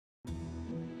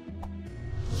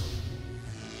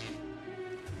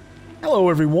Hello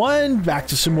everyone, back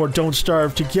to some more Don't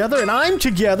Starve Together, and I'm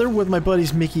together with my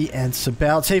buddies Mickey and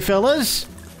Sabouts. Hey fellas.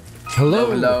 Hello.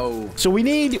 Hello. So we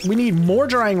need more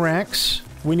drying racks.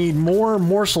 We need more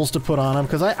morsels to put on them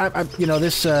because I you know,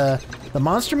 this the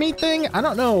monster meat thing. I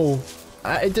don't know.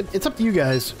 It's up to you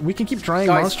guys. We can keep drying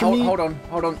monster meat. Hold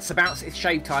on. Sabouts, it's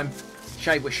shave time.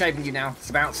 We're shaving you now,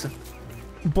 Sabouts.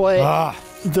 But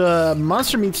the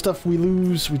monster meat stuff, we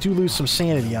do lose some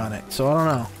sanity on it. So I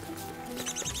don't know.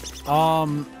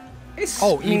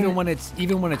 Even when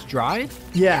it's dried?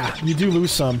 Yeah, you do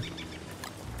lose some.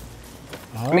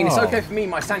 I mean, it's okay for me.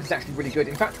 My sanity's actually really good.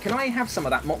 In fact, can I have some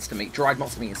of that monster meat, dried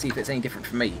monster meat, and see if it's any different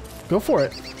for me? Go for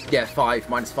it. Yeah,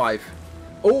 -5.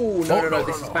 Oh, no,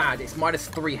 this is bad. It's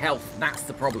 -3 health. That's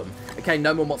the problem. Okay,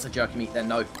 no more monster jerky meat then.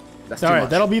 No, that's too much.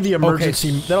 That'll be the emergency.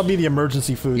 Okay. That'll be the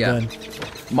emergency food then.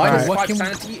 -5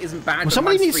 sanity isn't bad. Well,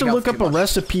 somebody needs to look up a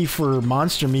recipe for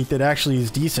monster meat that actually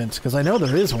is decent, because I know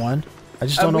there is one. I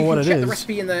just don't know what it is. You can check the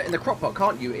recipe in the crock pot,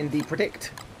 can't you? In the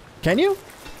predict. Can you?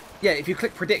 Yeah, if you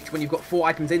click predict when you've got 4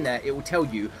 items in there, it will tell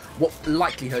you what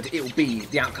likelihood it will be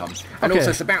the outcome. And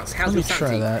also, Sabouts, how's your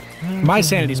sanity? Try that. My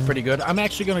sanity's pretty good. I'm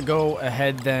actually going to go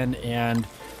ahead then and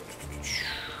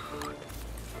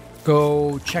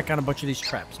go check on a bunch of these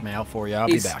traps, Mal, for you. I'll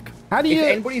be back. How do you? If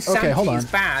anybody's sanity is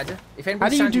bad, how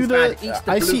do you do the?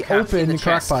 I see open in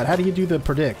crockpot. How do you do the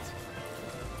predict?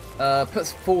 Put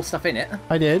 4 stuff in it.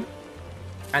 I did.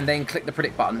 And then click the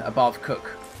predict button above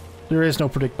cook. There is no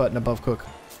predict button above cook.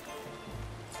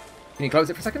 Can you close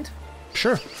it for a second?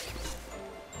 Sure.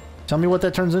 Tell me what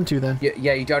that turns into then.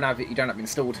 Yeah, you don't have it. You don't have it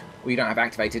installed, or you don't have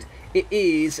activated. It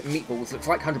is meatballs. Looks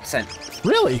like 100%.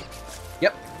 Really?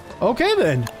 Yep. Okay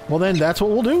then. Well then, that's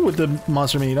what we'll do with the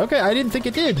monster meat. Okay, I didn't think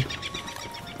it did.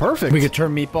 Perfect. We could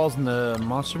turn meatballs into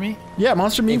monster meat? Yeah,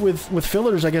 monster meat with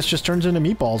fillers, I guess, just turns into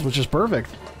meatballs, which is perfect.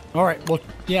 All right. Well,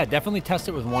 yeah, definitely test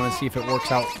it with one and see if it works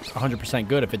out 100%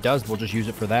 good. If it does, we'll just use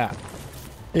it for that.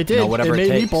 It did. Whatever it made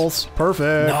takes. Meatballs.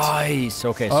 Perfect. Nice.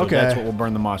 Okay, so that's what we'll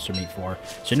burn the monster meat for.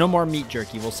 So no more meat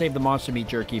jerky. We'll save the monster meat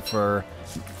jerky for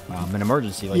an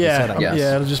emergency, like you said.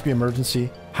 Yeah, it'll just be emergency.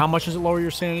 How much does it lower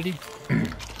your sanity?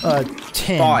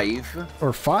 10. 5.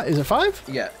 Or 5? Is it 5?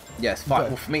 Yeah. Yes, 5.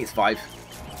 Well, for me, it's 5.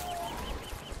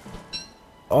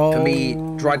 Oh. For me,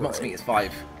 dried monster meat is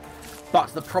 5.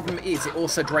 But the problem is it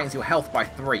also drains your health by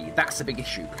 3. That's a big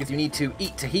issue, because you need to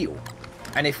eat to heal.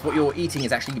 And if what you're eating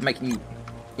is actually making you,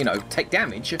 you know, take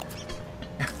damage,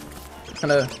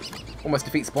 kind of almost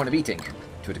defeats the point of eating,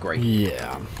 to a degree.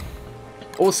 Yeah.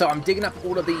 Also, I'm digging up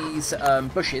all of these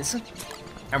bushes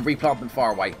and replant them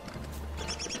far away.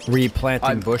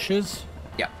 Replanting bushes?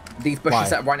 Yeah. These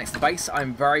bushes that are right next to the base,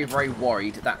 I'm very, very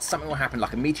worried that something will happen,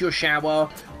 like a meteor shower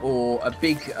or a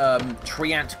big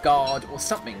tree ant guard or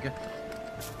something.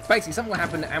 Basically, something will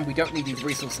happen and we don't need these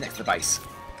resources next to the base.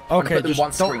 Okay, put them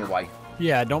one screen away.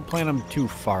 Yeah, don't plant them too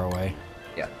far away.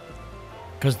 Yeah.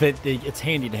 Because it's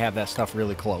handy to have that stuff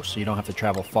really close, so you don't have to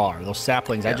travel far. Those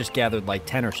saplings, I just gathered like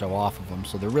 10 or so off of them,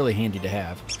 so they're really handy to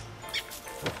have.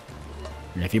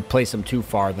 And if you place them too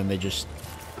far, then they just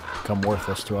become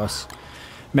worthless to us.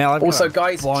 Mal, I've also,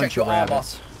 guys, check your armor.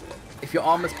 rabbits. If your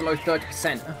armor's below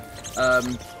 30%,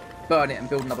 burn it and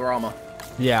build another armor.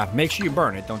 Yeah, make sure you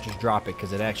burn it. Don't just drop it,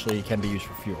 because it actually can be used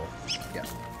for fuel. Yeah.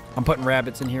 I'm putting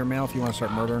rabbits in here, Mal, if you want to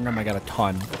start murdering them. I got a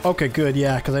ton. Okay, good,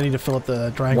 yeah, because I need to fill up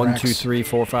the drying racks. 1, 2, 3,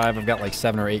 4, 5. I've got like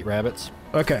 7 or 8 rabbits.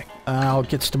 Okay, I'll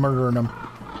get to murdering them.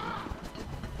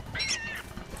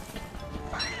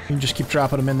 You can just keep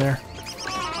dropping them in there.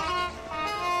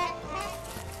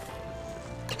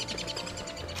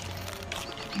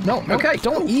 No, okay,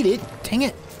 don't eat it. Dang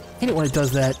it. I hate it when it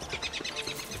does that.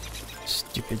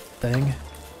 Stupid thing.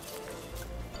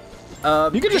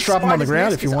 You can just drop them on the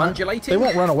ground if you want. Undulating. They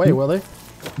won't run away, will they?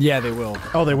 Yeah, they will.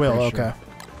 Oh, they will. Okay.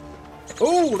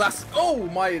 Oh, that's... Oh,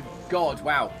 my God.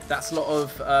 Wow. That's a lot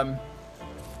of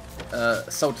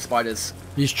soldier spiders.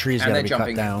 These trees gotta be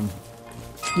cut down.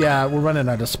 Yeah, we're running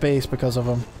out of space because of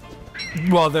them.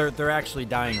 Well, they're actually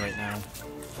dying right now.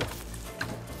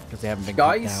 Because they haven't been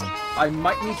cut down. Guys, I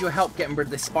might need your help getting rid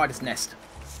of this spider's nest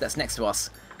that's next to us.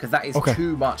 Because that is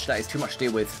too much. That is too much to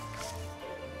deal with.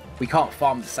 We can't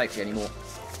farm this safely anymore.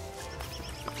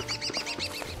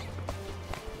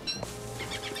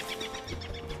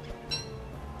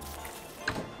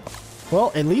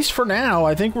 Well, at least for now,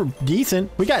 I think we're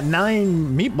decent. We got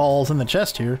 9 meatballs in the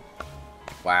chest here.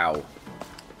 Wow.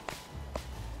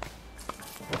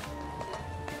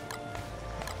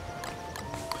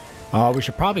 We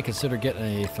should probably consider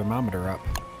getting a thermometer up.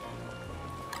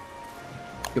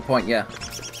 Good point, yeah.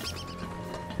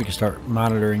 We can start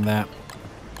monitoring that.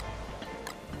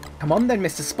 Come on then,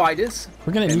 Mr. Spiders.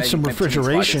 We're gonna need some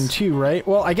refrigeration too, right?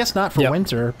 Well, I guess not for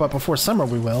winter, but before summer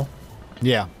we will.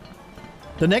 Yeah.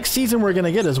 The next season we're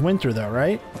gonna get is winter, though,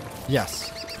 right?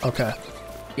 Yes. Okay.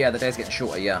 Yeah, the day's getting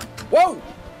shorter. Yeah. Whoa.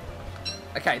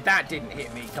 Okay, that didn't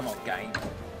hit me. Come on, game.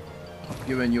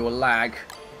 You and your lag.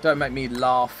 Don't make me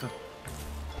laugh.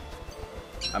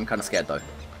 I'm kind of scared though.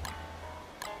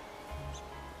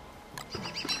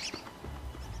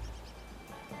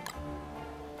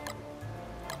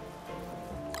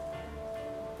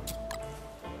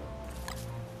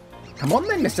 Come on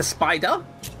then, Mr. Spider.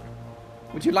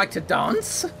 Would you like to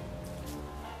dance?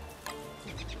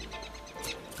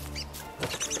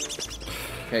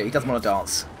 Okay, he doesn't want to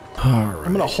dance. All right.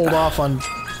 I'm gonna hold off on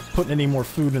putting any more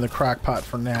food in the crock pot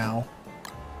for now.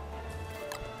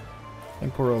 I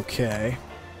think we're okay.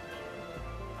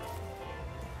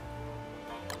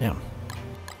 Yeah.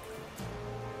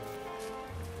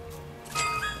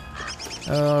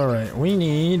 Alright, we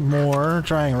need more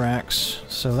drying racks.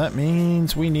 So that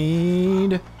means we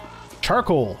need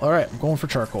charcoal. Alright, I'm going for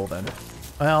charcoal then.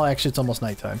 Well, actually, it's almost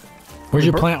nighttime. Where'd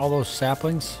you plant all those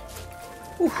saplings?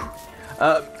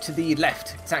 To the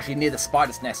left. It's actually near the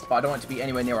spider's nest, but I don't want it to be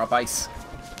anywhere near our base.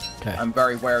 Okay. I'm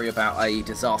very wary about a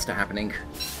disaster happening.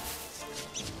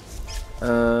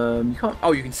 You can't...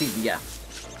 Oh, you can see them, yeah.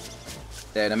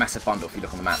 They're in a massive bundle if you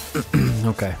look on the map.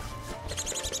 Okay.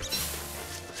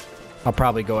 I'll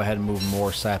probably go ahead and move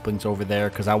more saplings over there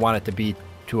because I want it to be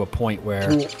to a point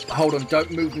where... Ooh, hold on, don't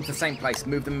move them to the same place.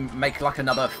 Move them, make like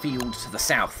another field to the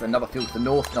south, another field to the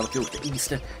north, another field to the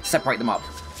east. Separate them up.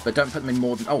 But don't put them in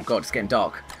more than... Oh, God, it's getting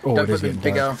dark. Oh, don't put them in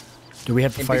bigger... Do we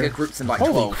have to fire? Bigger groups than like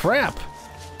Holy 12. crap!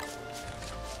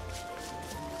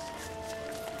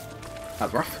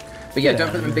 That's rough. But yeah,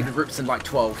 don't put them in bigger groups than like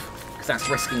 12, because that's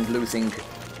risking losing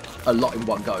a lot in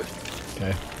one go.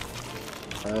 Okay.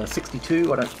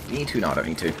 62, I don't need to. No, I don't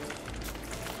need to. I'm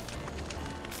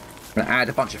going to add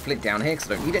a bunch of flint down here,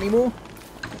 because I don't need any more.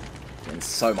 Getting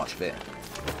so much of it.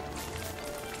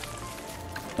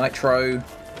 Nitro.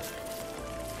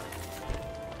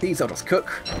 These I'll just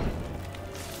cook.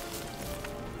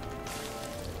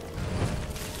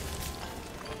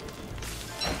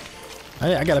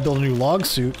 I gotta build a new log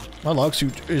suit. My log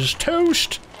suit is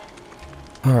toast.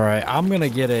 Alright, I'm gonna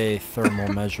get a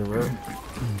thermal measurer.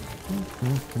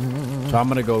 So I'm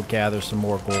gonna go gather some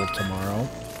more gold tomorrow.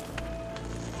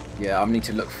 Yeah, I need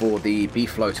to look for the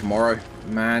Beefalo tomorrow.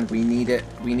 Man, we need it.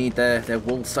 We need their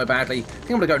wool so badly. I think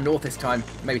I'm gonna go north this time.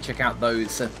 Maybe check out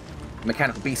those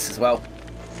mechanical beasts as well.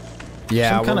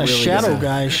 Yeah, some kind of really shadow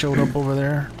guy showed up over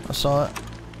there. I saw it.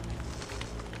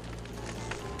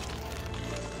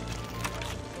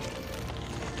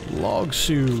 Log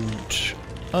suit.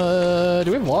 Do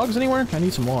we have logs anywhere? I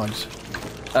need some logs.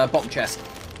 Bottom chest.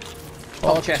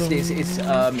 Bottom chest is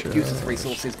uses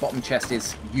resources. Bottom chest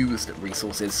is used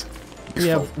resources.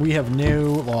 We have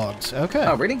no logs. Okay.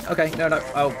 Oh really? Okay. No.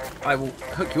 I will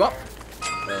hook you up.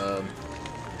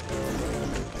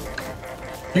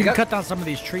 You can cut down some of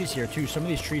these trees here too. Some of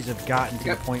these trees have gotten to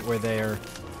the point where they're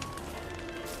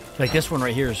like this one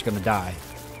right here is going to die.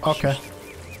 Okay.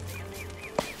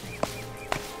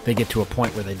 They get to a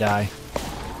point where they die.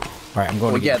 All right, I'm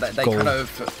going. Well, yeah, they kind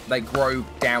of grow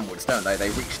downwards, don't they? They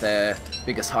reach their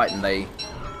biggest height and they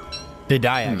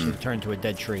die. Actually, turn into a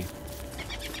dead tree.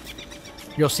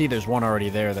 You'll see, there's one already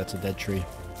there. That's a dead tree.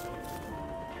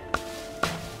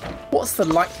 What's the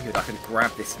likelihood I could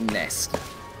grab this nest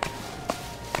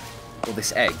or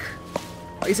this egg?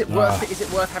 Is it worth it? Is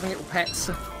it worth having little pets?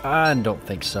 I don't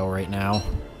think so right now.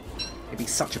 It'd be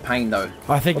such a pain, though.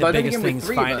 I think the biggest thing's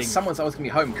finding... Someone's always going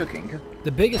to be home cooking.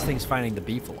 The biggest thing's finding the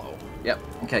beefalo. Yep.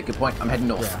 Okay, good point. I'm heading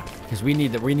north. Yeah, because we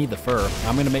need the fur.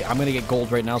 I'm gonna get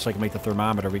gold right now so I can make the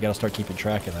thermometer. We gotta start keeping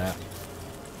track of that,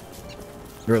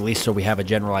 or at least so we have a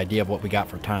general idea of what we got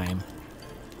for time.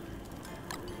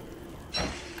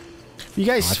 You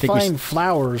guys find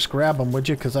flowers, grab them, would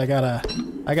you? Because I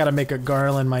gotta make a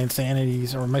garland. My sanity's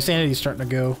starting to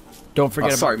go. Don't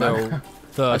forget about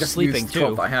the sleeping too.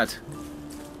 12 I had.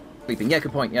 Sleeping, yeah,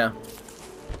 good point. Yeah.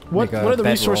 What are the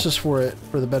resources for it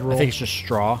for the bedroll? I think it's just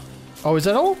straw. Oh, is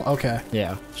that all? Okay.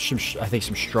 Yeah, I think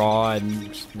some straw, and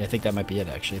I think that might be it.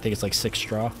 Actually, I think it's like 6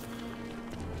 straw.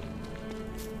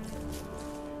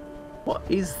 What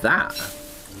is that?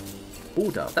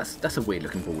 Border. That's a weird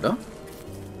looking border.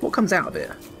 What comes out of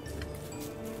it?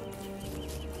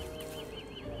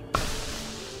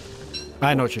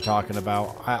 I know what you're talking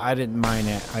about. I didn't mine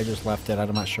it. I just left it.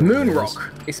 I'm not sure. Moon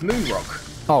rock. It's moon rock.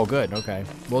 Oh, good. Okay.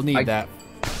 We'll need that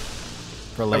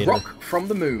for later. A rock from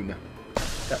the moon.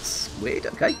 That's weird.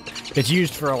 Okay. It's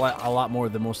used for a lot more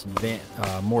of the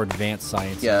more advanced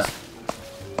sciences. Yeah.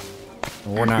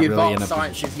 We're not The really in a advanced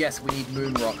science position. is, yes, we need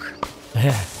moon rock.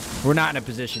 We're not in a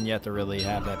position yet to really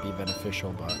have that be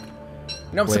beneficial, but... You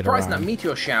know, I'm surprised in that on.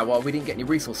 meteor shower we didn't get any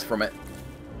resource from it.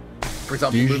 For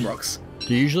example, moon rocks.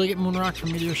 Do you usually get moon rocks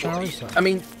from meteor showers? I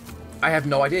mean, I have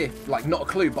no idea. Like, not a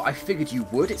clue, but I figured you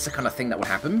would. It's the kind of thing that would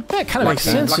happen. Yeah, it kind of makes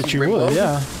sense that you would,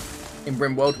 yeah. In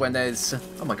RimWorld, when there's...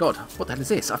 Oh my god, what the hell is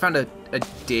this? I found a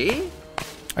deer?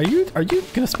 Are you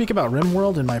gonna speak about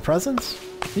RimWorld in my presence?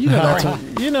 You know not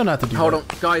to, you know not to do Hold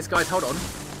that. on, guys, hold on.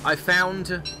 I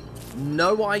found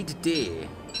no-eyed deer.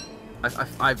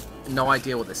 I've no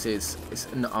idea what this is.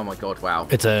 Oh my god, wow.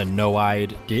 It's a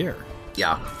no-eyed deer.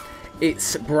 Yeah.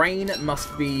 Its brain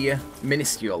must be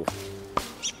minuscule.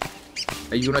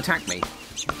 Are you gonna attack me,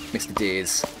 Mr.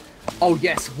 Deers? Oh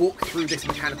yes, walk through this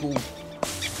mechanical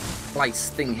place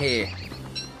thing here.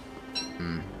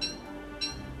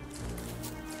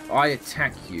 I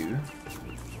attack you.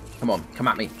 Come on, come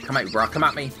at me, bruh, come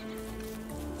at me.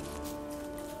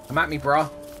 Come at me, bruh.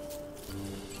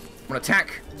 I'm gonna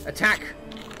attack,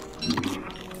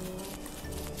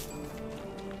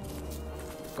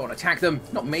 Go on, attack them,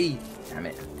 not me. Damn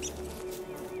it.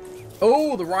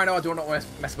 Oh, the rhino I do not want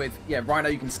to mess with. Yeah, rhino,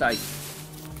 you can stay.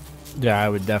 Yeah, I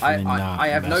would definitely not. I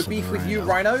have no beef with you,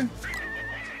 rhino.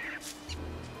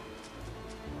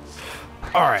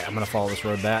 Alright, I'm gonna follow this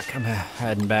road back. I'm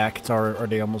heading back. It's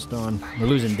already almost done. We're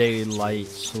losing daylight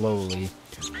slowly.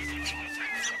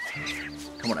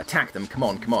 Come on, attack them. Come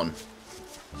on, come on.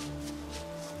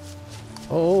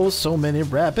 Oh, so many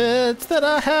rabbits that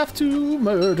I have to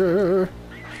murder.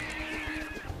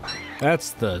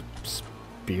 That's the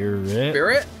spirit.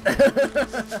 Spirit? Okay,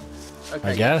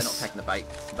 I yeah, guess. they're not taking the bait.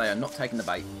 They are not taking the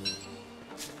bait.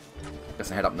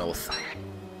 Guess I head up north.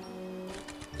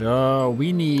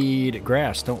 We need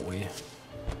grass, don't we?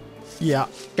 Yeah.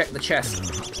 Check the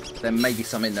chest. There may be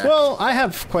some in there. Well, I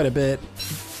have quite a bit.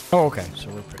 Oh, okay, so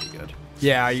we're pretty good.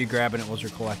 Yeah, are you grabbing it while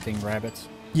you're collecting rabbits?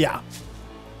 Yeah.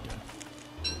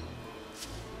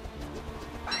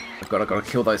 I've got to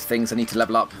kill those things. I need to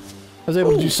level up. I was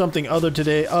able to do something other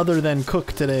than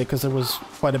cook today because there was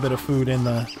quite a bit of food in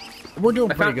the. We're doing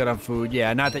pretty good on food.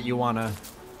 Yeah, not that you wanna.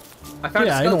 I found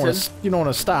a skeleton. You don't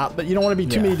want to stop, but you don't want to be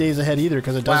too many days ahead either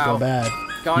because it does go bad.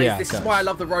 Guys, Yeah, this is why I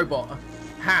love the robot.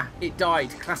 Ha! It died.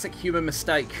 Classic human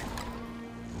mistake.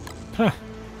 Huh.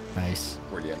 Nice.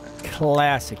 Brilliant.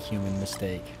 Classic human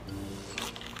mistake.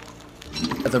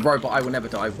 As a robot, I will never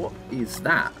die. What is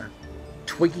that?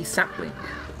 Twiggy sapling.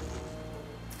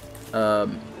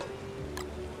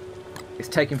 It's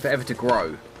taking forever to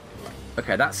grow.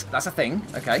 Okay, that's a thing.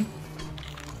 Okay.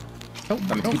 Oh, I'm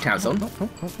going to keep tabs on.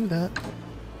 Don't do that.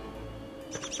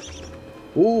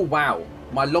 Oh, wow.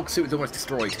 My log suit is almost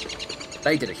destroyed.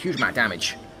 They did a huge amount of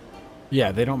damage.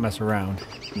 Yeah, they don't mess around.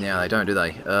 Yeah, they don't, do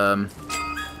they? For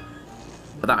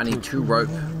that, I need 2 rope.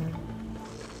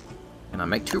 Can I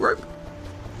make 2 rope?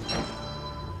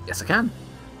 Yes, I can.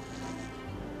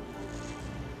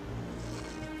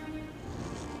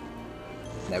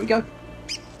 There we go.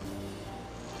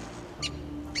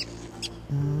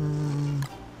 You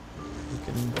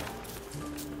can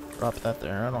drop that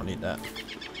there. I don't need that.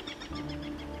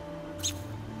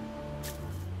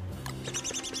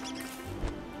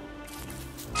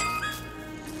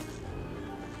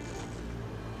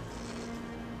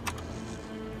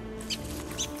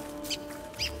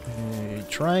 Okay,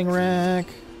 drying rack.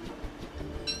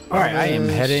 Alright, I am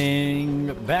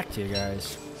heading back to you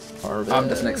guys. I'm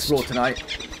just an explorer tonight.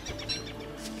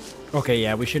 Okay,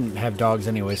 yeah, we shouldn't have dogs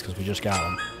anyways because we just got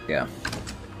them. Yeah.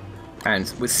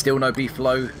 And with still no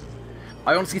beefalo,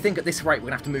 I honestly think at this rate we're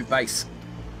going to have to move base.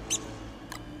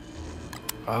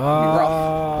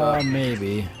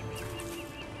 Maybe.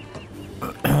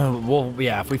 Well,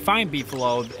 yeah, if we find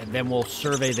beefalo, and then we'll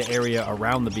survey the area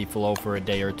around the beefalo for a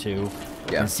day or two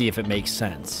and see if it makes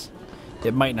sense.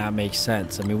 It might not make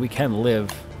sense. I mean, we can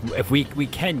live... If we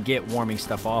can get warming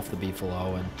stuff off the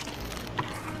beefalo,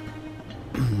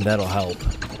 and that'll help.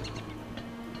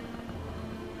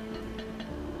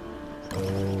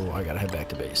 Oh, I gotta head back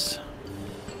to base.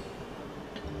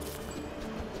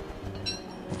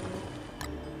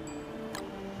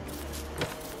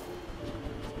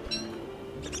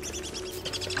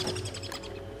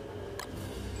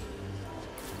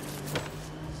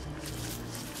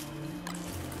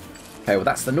 Okay, well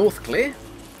that's the north clear.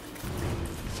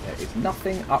 There is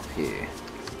nothing up here.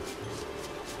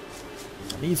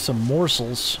 I need some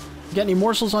morsels. You got any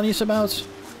morsels on you, Sabouts?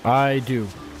 I do.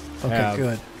 Okay,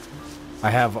 good.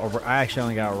 I actually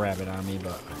only got a rabbit on me,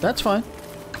 but... That's fine.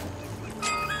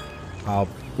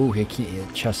 Ooh, his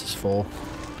chest is full.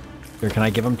 Here, can I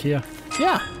give them to you?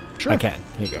 Yeah, sure. I can.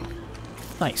 Here you go.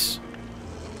 Nice.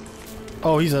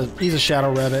 Oh, he's a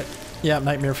shadow rabbit. Yeah,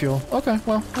 nightmare fuel. Okay,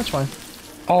 well, that's fine.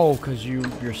 Oh, because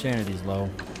your sanity's low.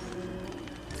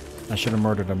 I should have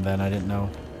murdered him then. I didn't know.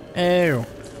 Ew.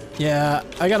 Yeah,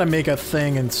 I gotta make a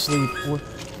thing and sleep.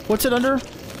 What's it under? Is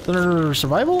it under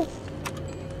survival?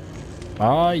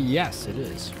 Yes, it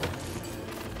is.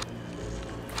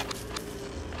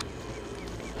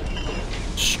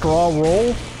 Straw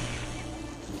roll?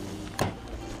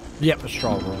 Yep, a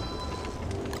straw roll.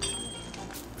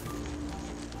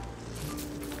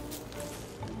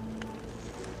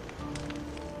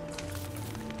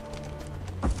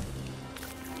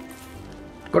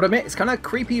 Gotta admit, it's kind of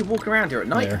creepy walking around here at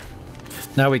night. There.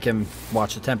 Now we can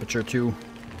watch the temperature too.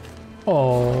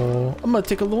 Oh, I'm gonna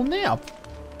take a little nap.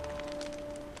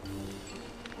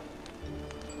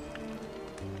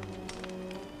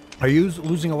 Are you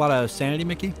losing a lot of sanity,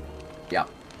 Mickey? Yeah.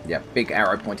 Yeah, big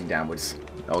arrow pointing downwards.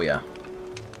 Oh, yeah.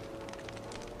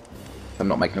 I'm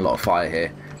not making a lot of fire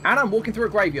here. And I'm walking through a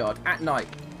graveyard at night.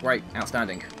 Great,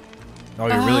 outstanding. Oh,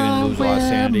 you're really gonna lose a lot of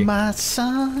sanity. My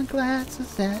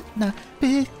sunglasses at night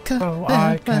because so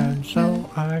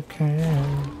I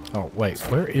can. Oh, wait,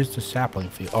 where is the sapling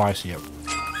field? Oh, I see it.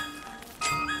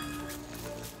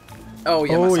 Oh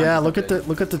yeah. Oh yeah, look at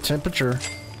the temperature.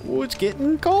 Oh, it's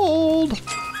getting cold.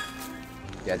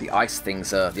 Yeah, the ice things,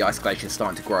 the ice glacier's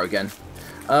starting to grow again.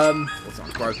 What's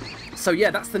starting to grow? So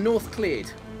yeah, that's the north cleared.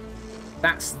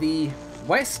 That's the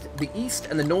west, the east,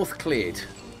 and the north cleared.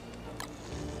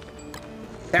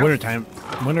 Wintertime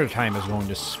is going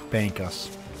to spank us.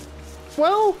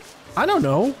 Well, I don't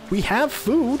know. We have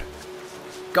food.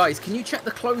 Guys, can you check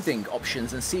the clothing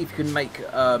options and see if you can make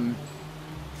Yeah,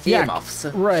 earmuffs?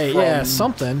 right, yeah,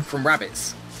 something. From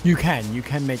rabbits. You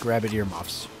can make rabbit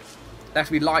earmuffs. They have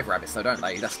to be live rabbits though, don't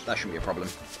they? That shouldn't be a problem.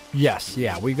 Yes,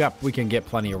 yeah, we can get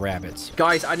plenty of rabbits.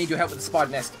 Guys, I need your help with the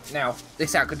spider nest now.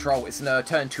 This out of control. It's gonna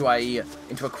turn into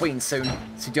a queen soon.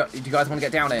 So do you guys want to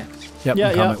get down here? Yep, Yeah,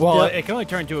 I'm coming. yeah, Well, yeah. it can only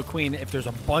turn into a queen if there's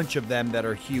a bunch of them that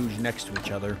are huge next to each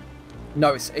other.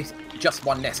 No, it's just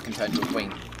one nest can turn into a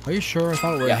queen. Are you sure? I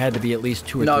thought it had to be at least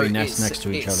 2 or 3 nests next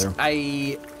to each other.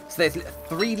 So there's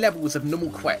 3 levels of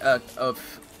normal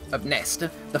of nest.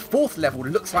 The 4th level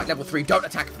looks like level 3. Don't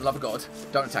attack it, for the love of God.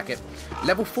 Don't attack it.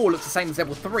 Level 4 looks the same as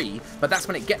level 3, but that's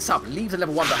when it gets up, leaves a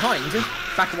level 1 behind.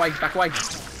 Back away, back away.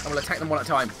 And we'll attack them one at a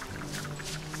time.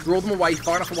 Draw them away,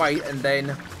 far enough away, and then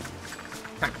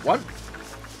attack one.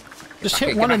 Just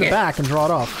hit one in the back and draw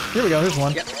it off. Here we go, here's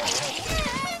one. Yep.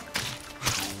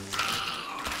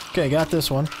 Okay, got this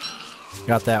one.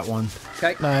 Got that one.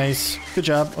 Okay. Nice. Good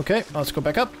job. Okay, let's go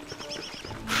back up.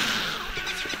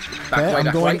 Back Okay, away, I'm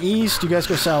back going away. east. You guys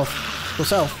go south. Go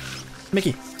south.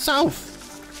 Mickey, south.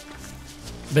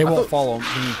 They won't follow me.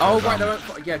 Oh, right, they won't.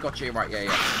 Yeah, got you. Right,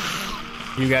 yeah.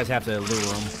 You guys have to lure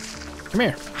them. Come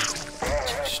here.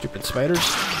 Stupid spiders.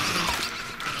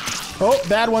 Oh,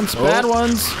 bad ones. Bad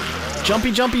ones.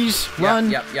 Jumpy jumpies.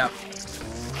 Run. Yep.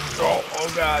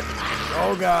 Oh god.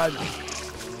 Oh god.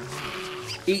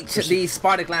 Eat the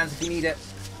spider glands if you need it.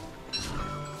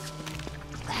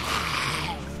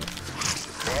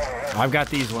 I've got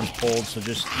these ones pulled, so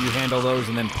just you handle those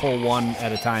and then pull one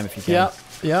at a time if you can.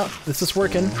 Yeah, this is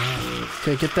working.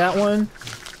 Okay, get that one.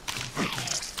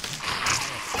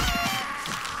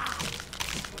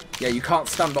 Yeah, you can't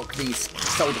stun lock these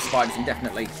shoulder spiders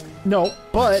indefinitely. No,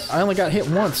 but I only got hit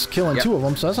once, killing 2 of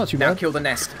them, so that's not too Now bad. kill the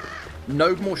nest.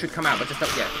 No more should come out, but just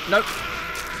don't. Yeah, nope.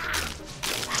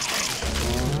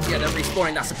 Yeah, they're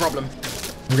respawning. That's the problem.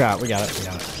 We got it.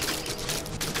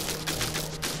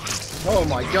 Oh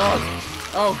my god.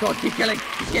 Oh god, keep killing.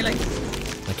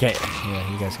 Okay.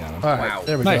 Yeah, you guys got them. All right, Wow.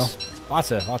 there we Nice. go.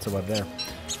 Lots of web there.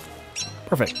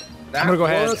 Perfect. That I'm gonna go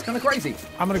ahead. was kind of crazy.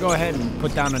 I'm gonna go ahead and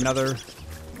put down another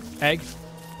egg.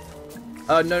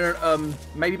 No.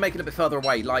 Maybe make it a bit further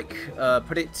away. Like,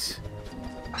 put it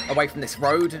away from this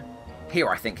road. Here,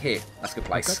 I think. Here. That's a good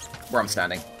place. Where I'm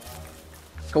standing.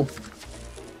 Cool.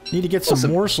 Need to get some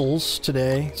Awesome. morsels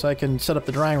today so I can set up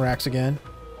the drying racks again.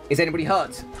 Is anybody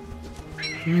hurt?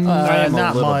 I am a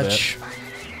Not little much.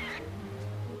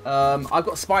 I've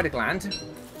got spider gland.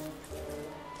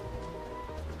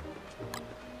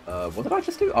 What did I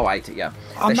just do? Oh, I ate it. Yeah.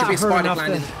 I'm there should not be a hurt spider enough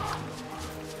gland.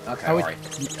 to- Okay, I would,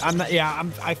 alright. I'm not. Yeah,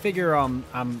 I figure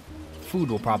food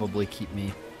will probably keep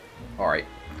me. Alright.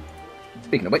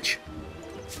 Speaking of which,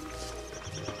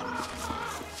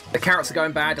 the carrots are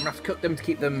going bad. I'm gonna have to cook them to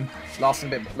keep them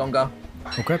lasting a bit longer.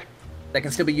 Okay. They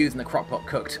can still be used in the crock pot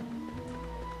cooked.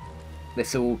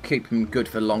 This will keep them good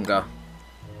for longer.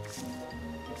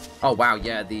 Oh wow,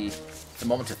 yeah, the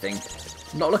thermometer thing.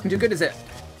 Not looking too good, is it?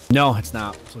 No, it's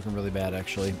not. It's looking really bad,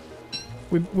 actually.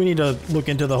 We need to look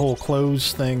into the whole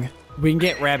clothes thing. We can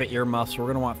get rabbit earmuffs. We're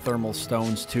going to want thermal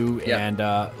stones, too. Yeah. And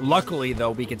luckily,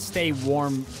 though, we can stay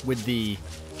warm with the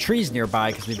trees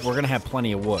nearby because we're going to have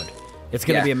plenty of wood. It's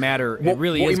going to be a matter... It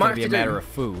really is going to be a matter of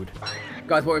food.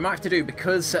 Guys, what we might have to do,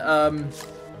 because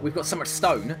we've got so much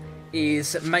stone,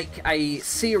 is make a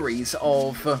series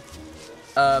of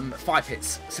fire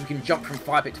pits. So we can jump from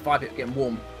fire pit to fire pit getting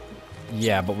warm.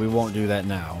 Yeah, but we won't do that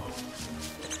now.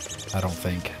 I don't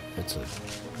think.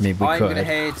 Maybe we could. I'm going to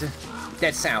head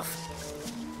dead south.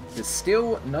 There's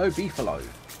still no beefalo.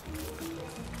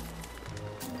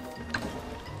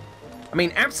 I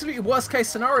mean, absolutely worst case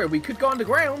scenario, we could go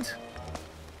underground.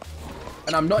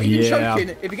 And I'm not even joking.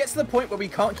 If it gets to the point where we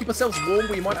can't keep ourselves warm,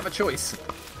 we might have a choice.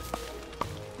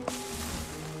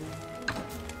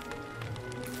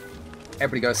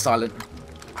 Everybody goes silent.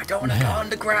 I don't want to go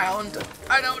underground.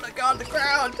 I don't want to go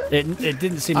underground. It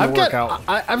didn't seem to work out.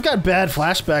 I've got bad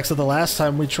flashbacks of the last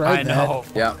time we tried that. I know.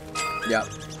 Yeah, yeah.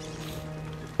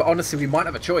 But honestly, we might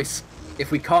have a choice if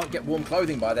we can't get warm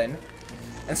clothing by then.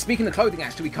 And speaking of clothing,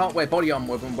 actually, we can't wear body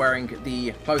armor when wearing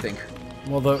the clothing.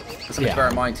 Well, That's something to bear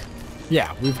in mind.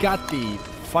 Yeah, we've got the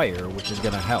fire, which is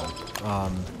going to help.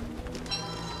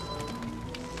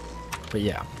 But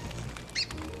yeah.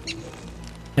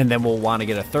 And then we'll want to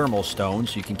get a thermal stone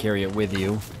so you can carry it with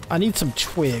you. I need some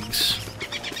twigs.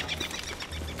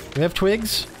 Do we have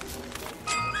twigs?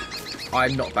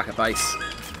 I'm not back at base.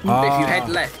 If you head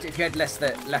left,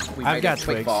 we I've made got a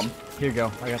twig twigs. farm. Here you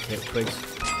go. I got twigs.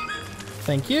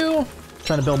 Thank you.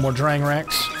 Trying to build more drying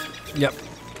racks. Yep.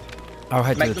 I'll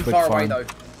head Make to the them twig far farm. away, though.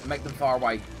 Make them far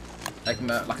away. Make them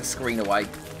like a screen away.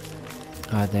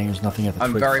 Ah, dang, there's nothing at the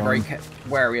I'm twig very, farm. very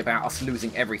wary about us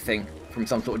losing everything from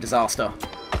some sort of disaster.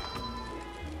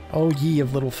 Oh, ye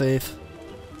of little faith.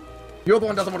 You're the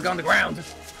one who doesn't want to go underground.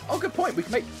 Oh, good point. We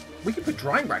can put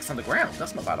drying racks underground.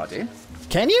 That's not a bad idea.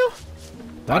 Can you?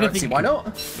 I don't see why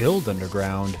not. Build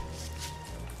underground.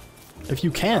 If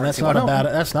you can, that's not a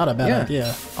bad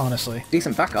idea, honestly.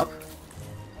 Decent backup.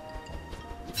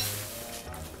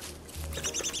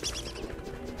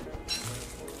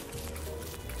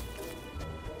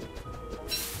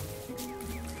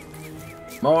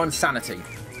 More on sanity.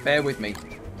 Bear with me.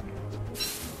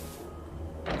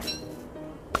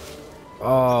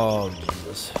 Oh,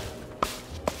 Jesus.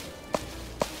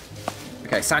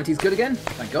 Okay, sanity's good again.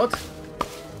 Thank God.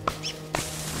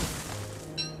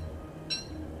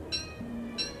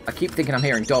 I keep thinking I'm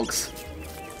hearing dogs.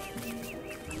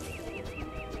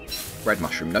 Red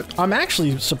mushroom, nope. I'm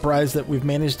actually surprised that we've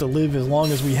managed to live as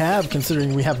long as we have,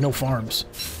 considering we have no farms.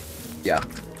 Yeah.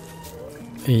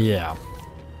 Yeah.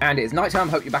 And it's nighttime.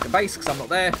 Hope you're back at base, because I'm not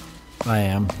there. I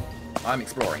am. I'm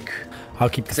exploring. I'll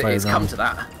keep the fire It's come going. to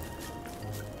that.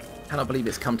 Cannot believe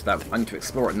it's come to that. I need to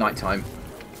explore at nighttime.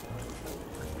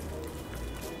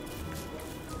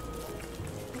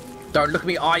 Don't look at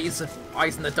me, eyes.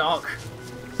 Eyes in the dark.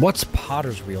 What's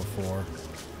potter's wheel for?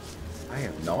 I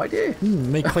have no idea.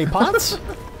 Make clay pots?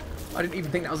 I didn't even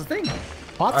think that was a thing.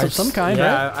 Pots of some kind,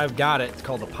 yeah, right? I've got it. It's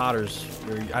called a potter's.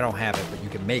 I don't have it, but you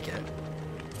can make it.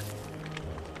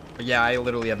 But yeah, I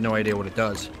literally have no idea what it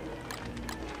does.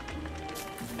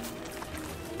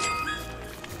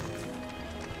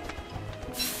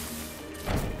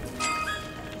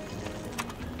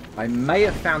 I may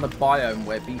have found the biome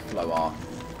where beefalo are.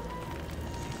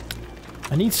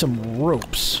 I need some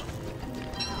ropes.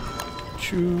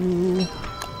 2,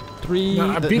 3...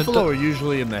 Beefalo are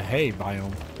usually in the hay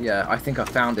biome. Yeah, I think I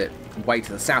found it way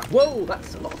to the south. Whoa,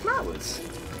 that's a lot of flowers.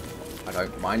 I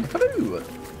don't mind if I do.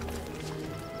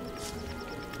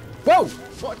 Whoa!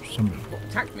 What? What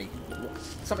attacked me?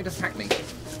 Something just attacked me.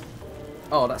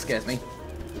 Oh, that scares me.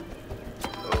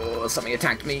 Oh, something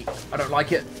attacked me. I don't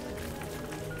like it.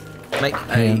 Make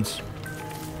Hands.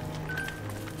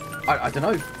 I don't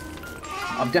know.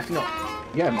 I'm definitely not...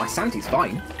 Yeah, my sanity's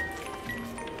fine.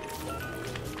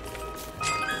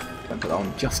 Don't put that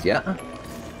on just yet.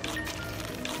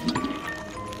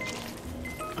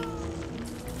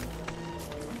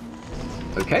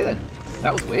 Okay then.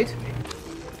 That was weird.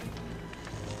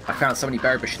 I found so many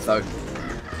berry bushes though.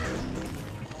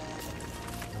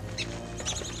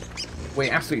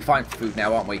 We're absolutely fine for food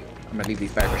now, aren't we? I'm gonna leave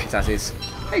these berry bushes as is.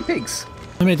 Hey pigs!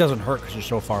 I mean, it doesn't hurt because you're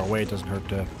so far away. It doesn't hurt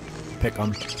to pick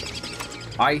them.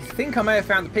 I think I may have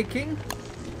found the pig king.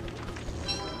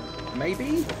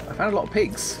 Maybe? I found a lot of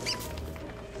pigs.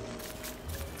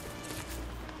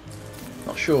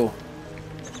 Not sure.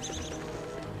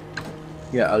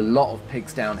 Yeah, a lot of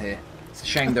pigs down here. It's a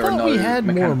shame there are no we had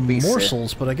more mechanical beasts here.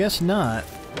 morsels, but I guess not.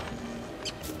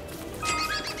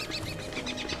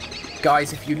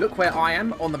 Guys, if you look where I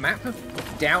am on the map,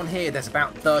 down here there's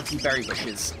about 30 berry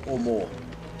bushes or more.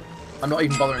 I'm not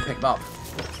even bothering to pick them up.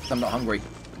 I'm not hungry.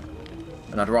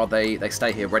 And I'd rather they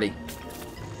stay here ready.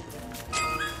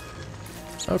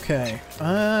 Okay,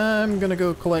 I'm gonna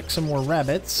go collect some more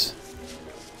rabbits.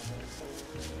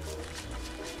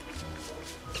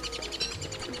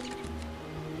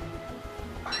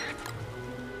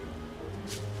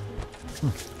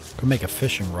 Could make a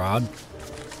fishing rod.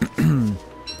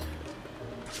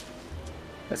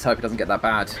 Let's hope it doesn't get that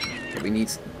bad. But we need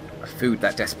food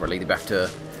that desperately. We have to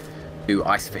do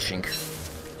ice fishing.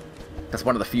 That's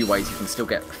one of the few ways you can still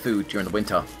get food during the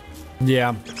winter.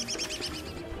 Yeah.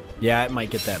 Yeah, it might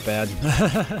get that bad.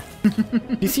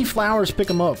 You see flowers, pick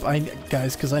them up,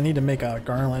 guys, because I need to make a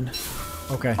garland.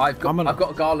 Okay. I've got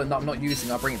a garland that I'm not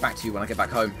using. I'll bring it back to you when I get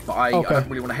back home. But I don't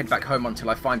really want to head back home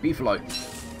until I find Beefalo.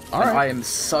 All right. I am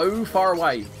so far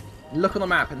away. Look on the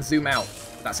map and zoom out.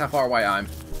 That's how far away I am.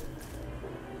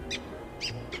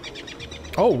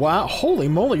 Oh, wow. Holy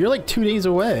moly, you're like 2 days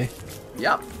away.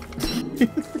 Yep.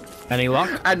 Any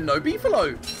luck? And no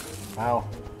Beefalo. Wow.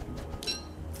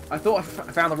 I thought I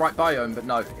found the right biome, but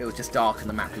no. It was just dark and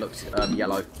the map looked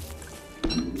yellow.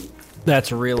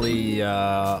 That's really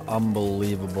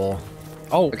unbelievable.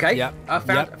 Oh, Okay. Yep. I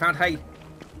found hay.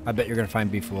 I bet you're going to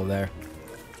find Beefalo there.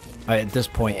 At this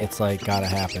point, it's like gotta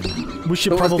happen. We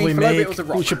should probably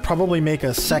make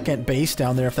a second base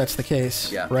down there if that's the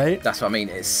case. Yeah, right. That's what I mean.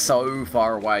 It's so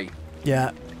far away.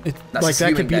 Yeah, like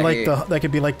that could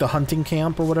be like the hunting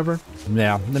camp or whatever.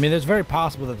 Yeah, I mean, it's very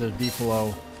possible that there's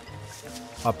Beefalo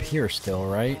up here still,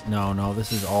 right? No,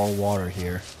 this is all water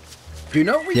here. Do you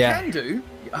know what we can do?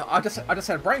 I just had a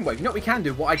brainwave. You know what we can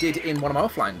do? What I did in one of my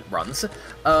offline runs.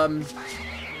 Found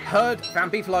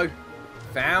Beefalo.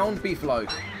 Found Beefalo.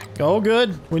 Oh,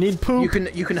 good. We need poop.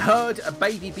 You can herd a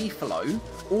baby Beefalo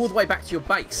all the way back to your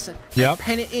base. Yep.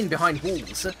 Pen it in behind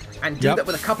walls and do that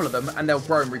with a couple of them, and they'll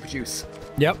grow and reproduce.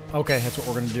 Yep. Okay, that's what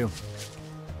we're gonna do.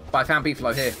 But I found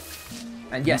Beefalo here,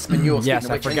 and yes, manure. Yes,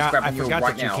 I which forgot right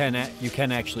that you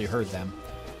can actually herd them.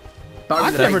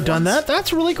 I've never done that.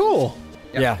 That's really cool.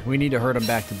 Yep. Yeah, we need to herd them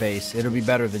back to base. It'll be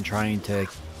better than trying to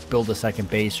build a second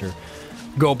base or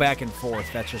go back and forth.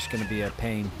 That's just gonna be a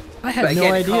pain. I had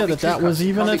no idea that was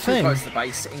even a thing. Too close to the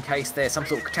base in case there's some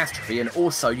sort of catastrophe, and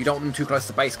also you don't want them too close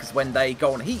to the base because when they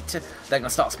go on heat, they're going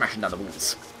to start smashing down the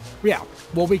walls. Yeah,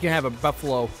 well, we can have a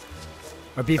buffalo,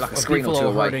 or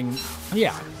Beefalo herding.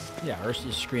 Yeah, or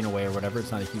just screen away or whatever.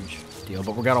 It's not a huge deal,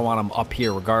 but we're gonna want them up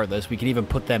here regardless. We can even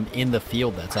put them in the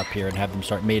field that's up here and have them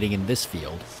start mating in this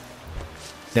field.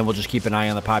 Then we'll just keep an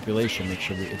eye on the population, make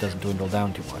sure it doesn't dwindle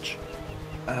down too much.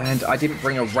 And I didn't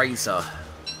bring a razor.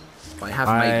 I have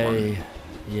made one.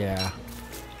 Yeah.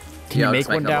 Can you make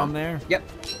one down there? Yep.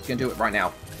 You can do it right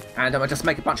now. And I'm going to just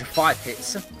make a bunch of fire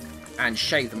pits and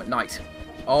shave them at night.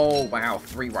 Oh, wow.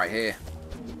 3 right here.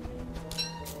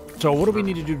 So what do we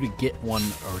need to do to get 1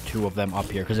 or 2 of them up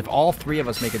here? Because if all 3 of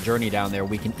us make a journey down there,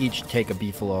 we can each take a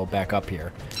Beefalo back up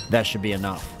here. That should be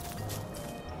enough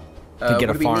to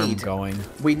get a farm going.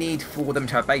 We need for them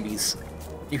to have babies.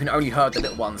 You can only herd the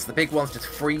little ones. The big ones just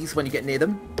freeze when you get near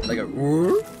them. They go,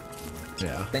 whoop.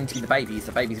 Yeah. Then to be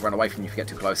the babies run away from you if you get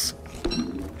too close.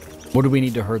 What do we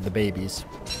need to herd the babies?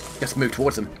 Just move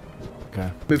towards them.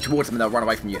 Okay. Move towards them and they'll run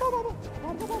away from you.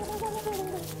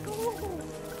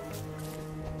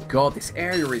 God, this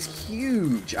area is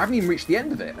huge. I haven't even reached the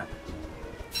end of it.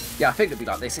 Yeah, I think it'd be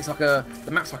like this. It's like the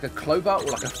map's like a clover or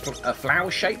like a flower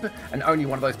shape, and only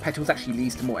one of those petals actually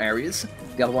leads to more areas.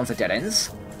 The other ones are dead ends.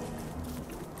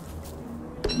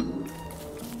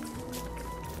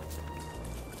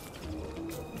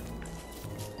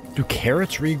 Do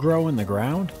carrots regrow in the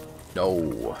ground?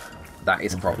 No, that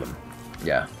is a problem.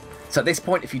 Yeah. So at this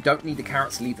point, if you don't need the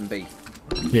carrots, leave them be.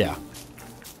 Yeah.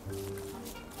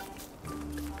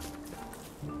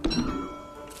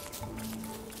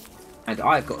 And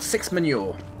I've got 6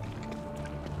 manure.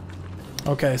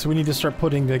 Okay, so we need to start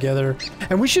putting together,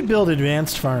 and we should build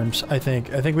advanced farms. I think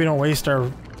we don't waste our.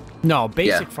 No,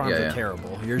 basic farms are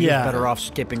terrible. You're just better off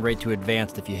skipping right to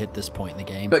advanced if you hit this point in the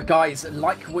game. But guys,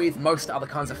 like with most other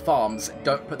kinds of farms,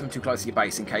 don't put them too close to your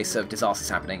base in case of disasters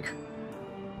happening.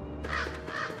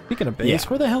 Speaking of base,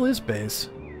 where the hell is base?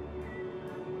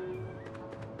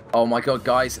 Oh my god,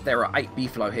 guys, there are 8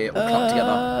 Beefalo here, all clumped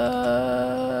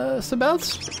together.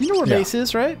 Sabouts? You know where base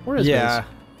is, right? Where is base?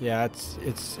 Yeah,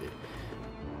 it's...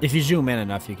 If you zoom in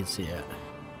enough, you can see it.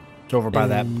 It's over by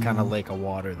that kind of lake of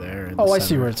water there. Oh, I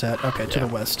see where it's at. Okay, to the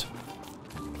west.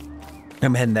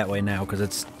 I'm heading that way now because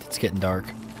it's getting dark.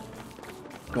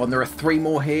 God, and there are 3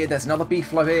 more here. There's another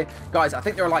Beefalo here. Guys, I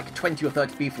think there are like 20 or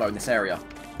 30 Beefalo in this area.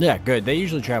 Yeah, good. They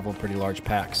usually travel in pretty large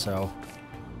packs, so...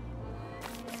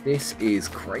 This is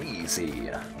crazy.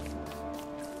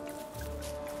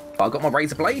 I've got my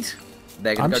razor blade.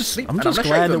 they're going to go to sleep. I'm just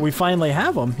glad that we finally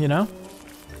have them, you know?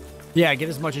 Yeah, get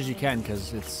as much as you can,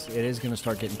 because it is going to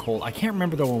start getting cold. I can't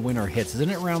remember, though, when winter hits. Isn't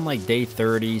it around, like, day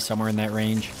 30, somewhere in that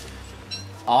range?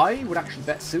 I would actually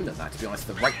bet sooner than that, to be honest.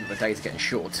 The rate of the day is getting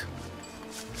short.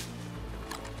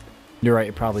 You're right,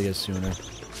 it probably is sooner.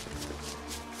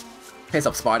 Piss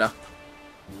off, spider.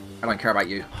 I don't care about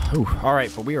you. Ooh, all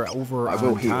right, but we are over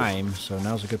on time, so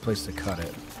now's a good place to cut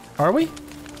it. Are we?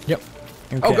 Yep.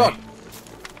 Okay. Oh, God.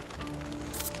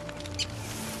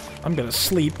 I'm going to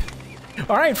sleep.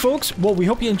 All right, folks. Well, we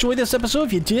hope you enjoyed this episode.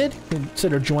 If you did,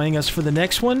 consider joining us for the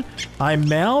next one. I'm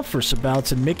Mal for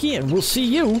Sabouts and Mickey, and we'll see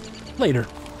you later.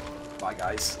 Bye,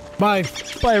 guys. Bye.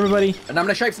 Bye, everybody. And I'm going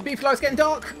to show you some Beefalos getting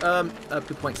dark.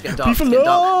 Good point, it's getting dark.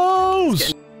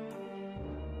 Beefalos!